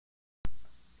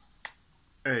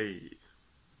Hey,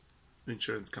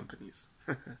 insurance companies.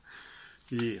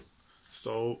 Yeah.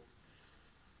 So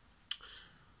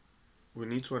we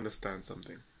need to understand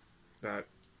something, that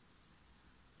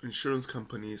insurance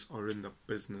companies are in the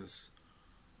business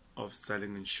of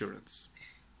selling insurance.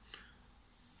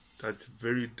 That's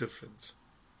very different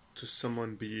to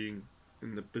someone being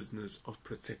in the business of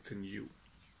protecting you,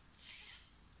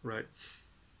 right?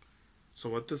 So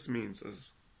what this means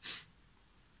is,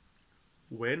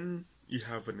 when you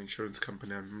have an insurance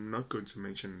company, I'm not going to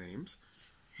mention names,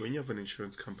 when you have an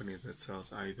insurance company that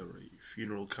sells either a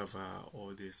funeral cover,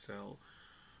 or they sell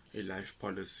a life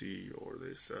policy, or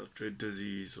they sell trade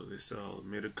disease, or they sell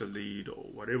medical lead, or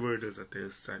whatever it is that they're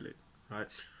selling, right?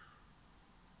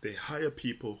 They hire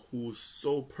people whose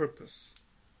sole purpose,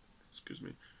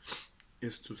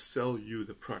 is to sell you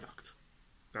the product.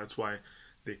 That's why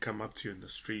they come up to you in the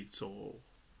streets or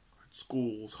at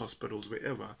schools, hospitals,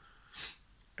 wherever,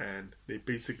 and they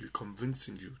basically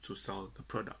convincing you to sell the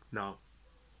product. Now,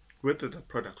 whether the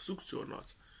product suits you or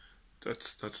not,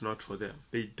 that's not for them.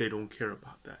 They don't care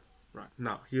about that. Right.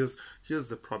 Now, here's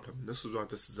the problem. This is why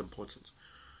this is important.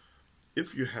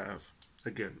 If you have,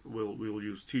 again, we'll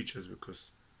use teachers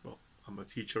because, well, I'm a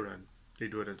teacher and they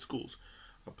do it in schools.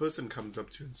 A person comes up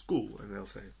to you in school and they'll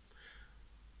say,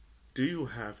 "Do you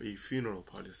have a funeral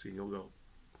policy?" And you'll go,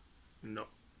 "No."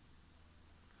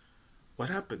 What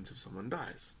happens if someone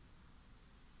dies?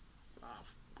 I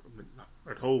mean,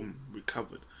 at home we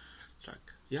covered. It's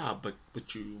like, yeah, but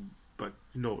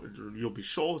you'll be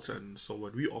short, and so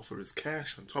what we offer is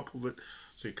cash on top of it,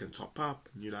 so you can top up.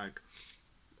 And you're like,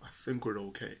 I think we're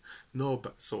okay. No,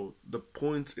 but so the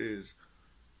point is,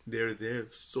 they're there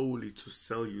solely to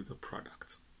sell you the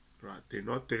product, right? They're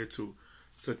not there to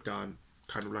sit down,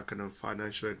 kind of like a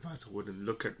financial advisor would, and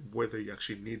look at whether you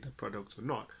actually need the product or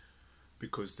not,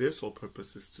 because their sole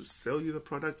purpose is to sell you the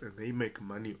product, and they make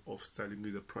money off selling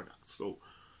you the product. So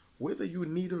whether you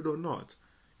need it or not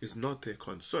is not their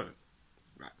concern,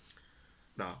 right?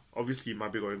 Now, obviously, you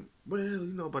might be going,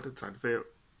 well, but it's unfair.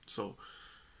 So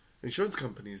insurance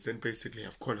companies then basically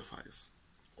have qualifiers.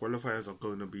 Qualifiers are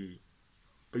going to be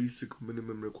basic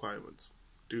minimum requirements.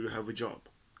 Do you have a job?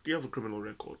 Do you have a criminal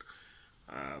record?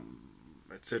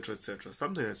 Etc., etc.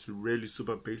 Something that's really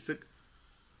super basic,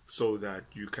 so that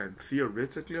you can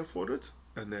theoretically afford it,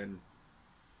 and then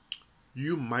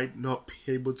you might not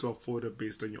be able to afford it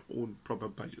based on your own proper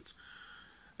budget.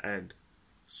 And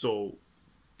so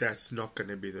that's not going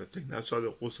to be the thing. That's why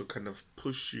they'll also kind of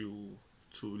push you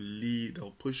to lead,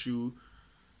 they'll push you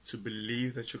to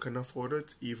believe that you can afford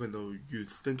it, even though you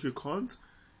think you can't.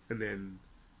 And then,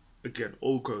 again,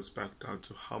 all goes back down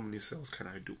to how many sales can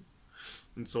I do?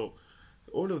 And so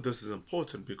all of this is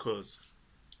important because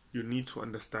you need to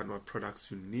understand what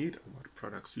products you need and what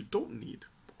products you don't need,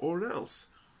 or else,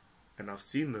 and I've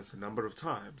seen this a number of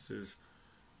times, is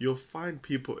you'll find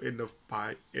people end up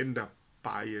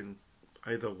buying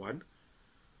either one,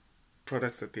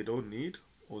 products that they don't need,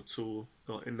 or two,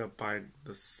 they'll end up buying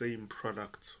the same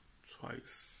product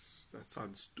twice. That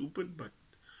sounds stupid, but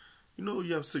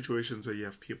you have situations where you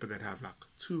have people that have like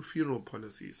 2 funeral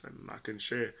policies, and I can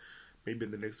share maybe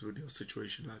in the next video a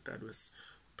situation like that, with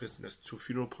person has 2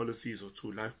 funeral policies or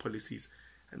 2 life policies,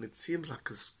 and it seems like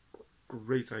a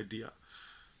great idea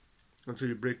until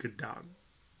you break it down.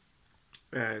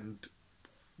 And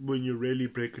when you really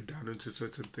break it down into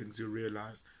certain things, you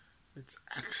realize it's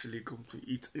actually going to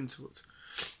eat into it.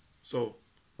 So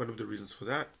one of the reasons for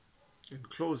that, in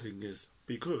closing, is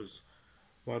because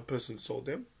one person sold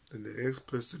them, then the next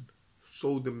person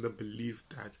sold them the belief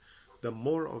that the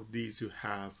more of these you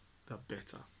have, the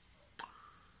better.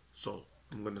 So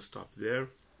I'm going to stop there.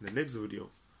 In the next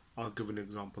video, I'll give an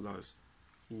example as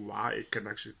why it can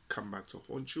actually come back to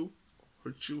haunt you,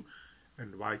 hurt you,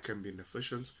 and why it can be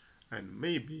inefficient, and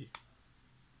maybe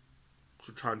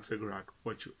to try and figure out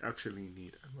what you actually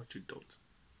need and what you don't.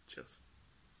 Cheers.